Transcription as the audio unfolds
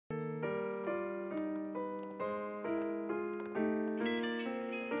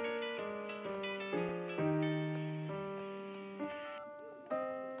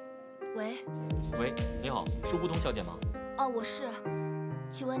喂，你好，是梧桐小姐吗？哦，我是。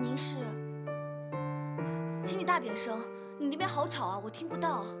请问您是？请你大点声，你那边好吵啊，我听不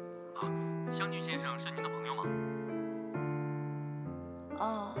到。啊，湘俊先生是您的朋友吗？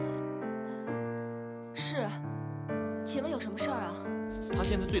是。请问有什么事儿啊？他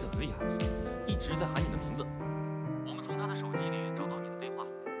现在醉得很厉害，一直在喊你的名字。我们从他的手机里找到你的电话，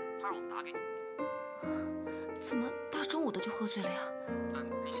他让我们打给你。怎么大中午的就喝醉了呀？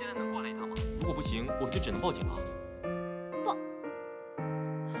你现在能过来一趟吗？如果不行，我们就只能报警了。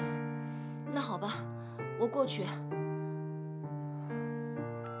那好吧，我过去。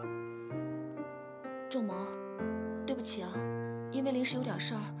仲谋，对不起啊，因为临时有点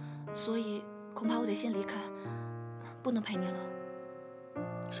事儿，所以恐怕我得先离开，不能陪你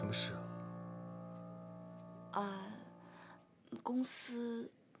了。什么事啊？公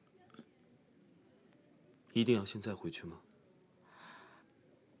司。一定要现在回去吗？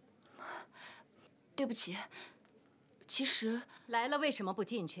对不起，其实来了为什么不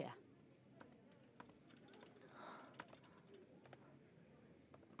进去？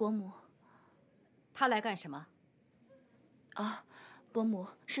伯母。他来干什么？啊，伯母，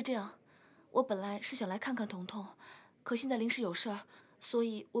是这样，我本来是想来看看彤彤，可现在临时有事儿，所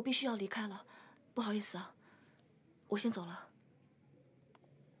以我必须要离开了，不好意思啊，我先走了。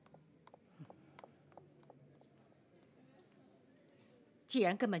既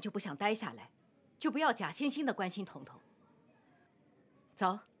然根本就不想待下来，就不要假惺惺的关心彤彤。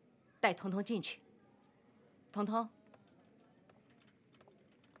走，带彤彤进去。彤彤。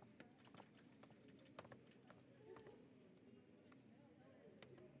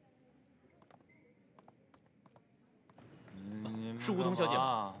是梧桐小姐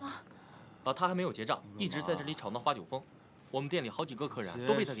吗？她还没有结账，一直在这里吵闹发酒疯。我们店里好几个客人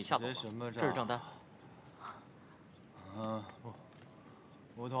都被她给吓走了。这是账单。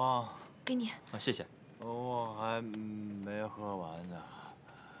梧桐，给你。啊，谢谢。我还没喝完呢。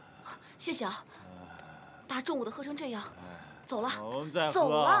谢谢啊。大中午的喝成这样，走了。我们再喝。走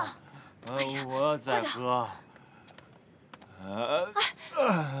了。哎呀，我要再喝。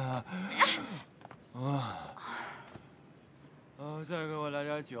再给我来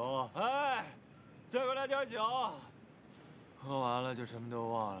点酒，哎，再给我来点酒。喝完了就什么都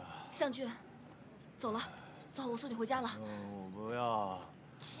忘了。向俊，走了，走，我送你回家了。我不要。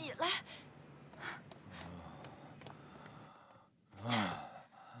起来。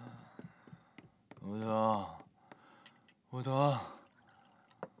梧桐，梧桐，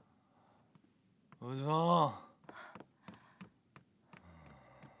梧桐。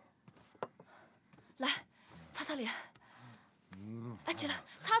来，擦擦脸。哎，起来，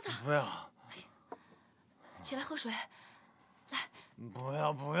擦擦。不要。哎呀，起来喝水。来。不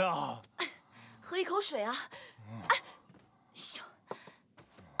要不要。喝一口水啊！哎，行。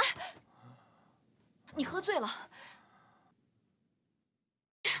哎，你喝醉了。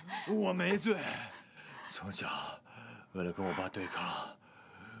我没醉。从小为了跟我爸对抗，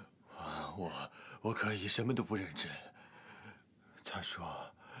我可以什么都不认真。他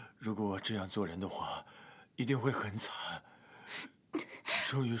说，如果我这样做人的话，一定会很惨。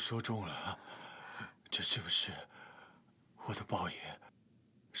终于说中了，这是不是我的报应？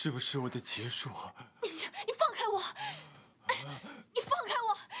是不是我的结束？你放开我！你放开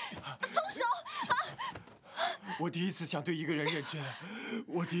我！松手！啊！我第一次想对一个人认真，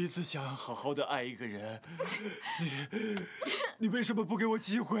我第一次想好好的爱一个人。你为什么不给我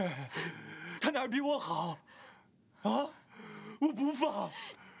机会？他哪儿比我好？啊！我不放！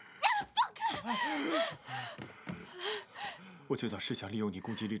放开！我最早是想利用你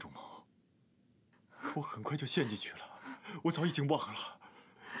攻击李仲谋，可我很快就陷进去了。我早已经忘了，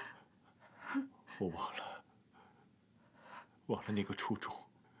我忘了那个初衷。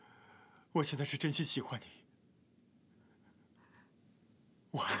我现在是真心喜欢你，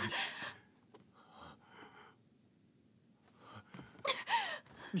我爱你。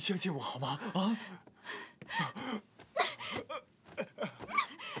你相信我好吗？啊！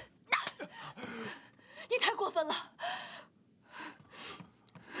你太过分了！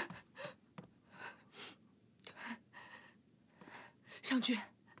尚俊，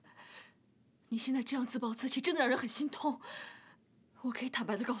你现在这样自暴自弃，真的让人很心痛。我可以坦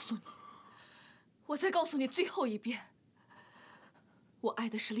白的告诉你，我再告诉你最后一遍，我爱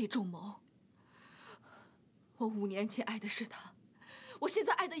的是厉仲谋。我5年前爱的是他，我现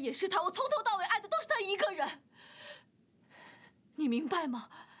在爱的也是他，我从头到尾爱的都是他一个人。你明白吗？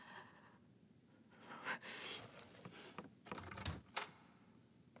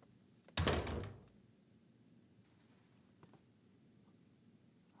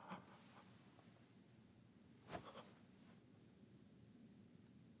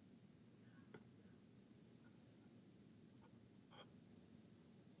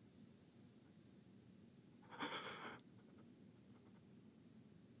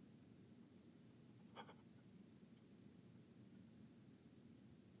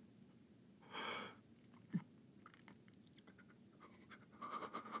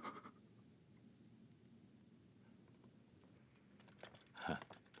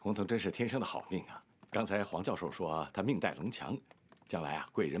彤彤真是天生的好命啊！刚才黄教授说他命带龙强，将来啊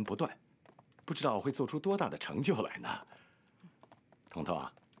贵人不断，不知道会做出多大的成就来呢。彤彤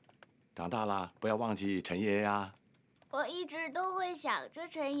啊，长大了不要忘记陈爷爷呀。我一直都会想着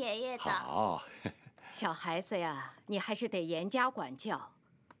陈爷爷的。好，小孩子呀，你还是得严加管教，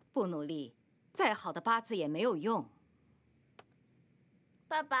不努力，再好的八字也没有用。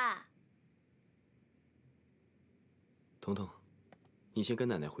爸爸，彤彤，你先跟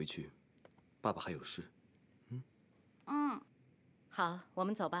奶奶回去，爸爸还有事。好，我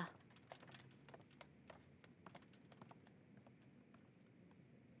们走吧。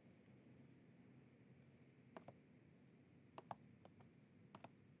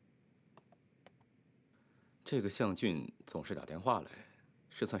这个向俊总是打电话来，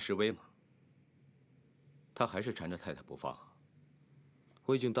是算示威吗？他还是缠着太太不放。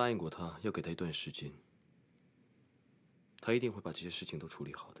我已经答应过他，要给他一段时间。他一定会把这些事情都处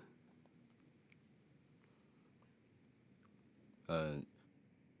理好的。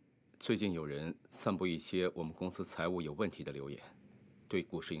最近有人散布一些我们公司财务有问题的流言，对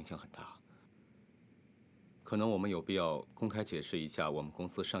股市影响很大。可能我们有必要公开解释一下我们公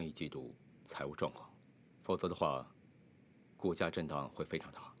司上一季度财务状况，否则的话，股价震荡会非常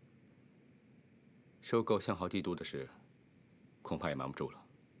大。收购相好帝都的事，恐怕也瞒不住了。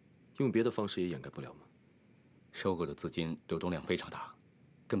用别的方式也掩盖不了吗？收购的资金流动量非常大，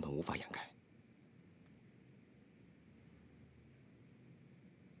根本无法掩盖。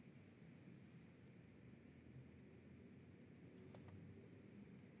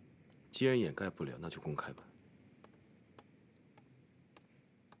既然掩盖不了，那就公开吧。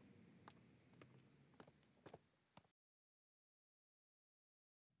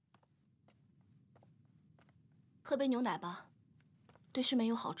喝杯牛奶吧，对睡眠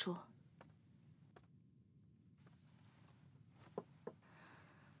有好处。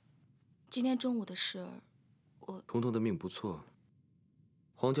今天中午的事，彤彤的命不错。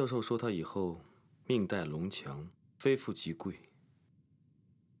黄教授说他以后命带龙强，非富即贵，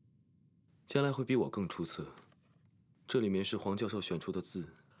将来会比我更出色。这里面是黄教授选出的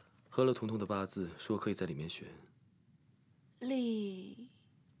字，合了彤彤的八字，说可以在里面选。利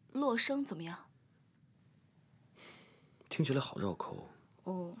洛生怎么样？听起来好绕口。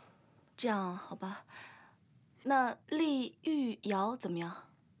哦，这样好吧。那利玉瑶怎么样？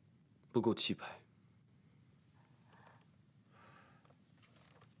不够气派。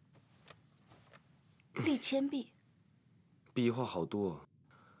利铅笔，笔画好多，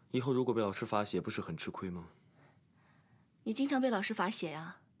以后如果被老师罚写，不是很吃亏吗？你经常被老师罚写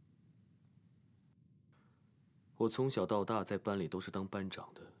呀？我从小到大在班里都是当班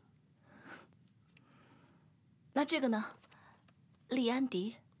长的。那这个呢？利安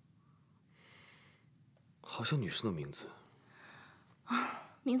迪，好像女生的名字。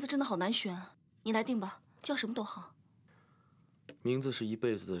名字真的好难选啊！你来定吧，叫什么都好。名字是一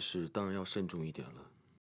辈子的事，当然要慎重一点了。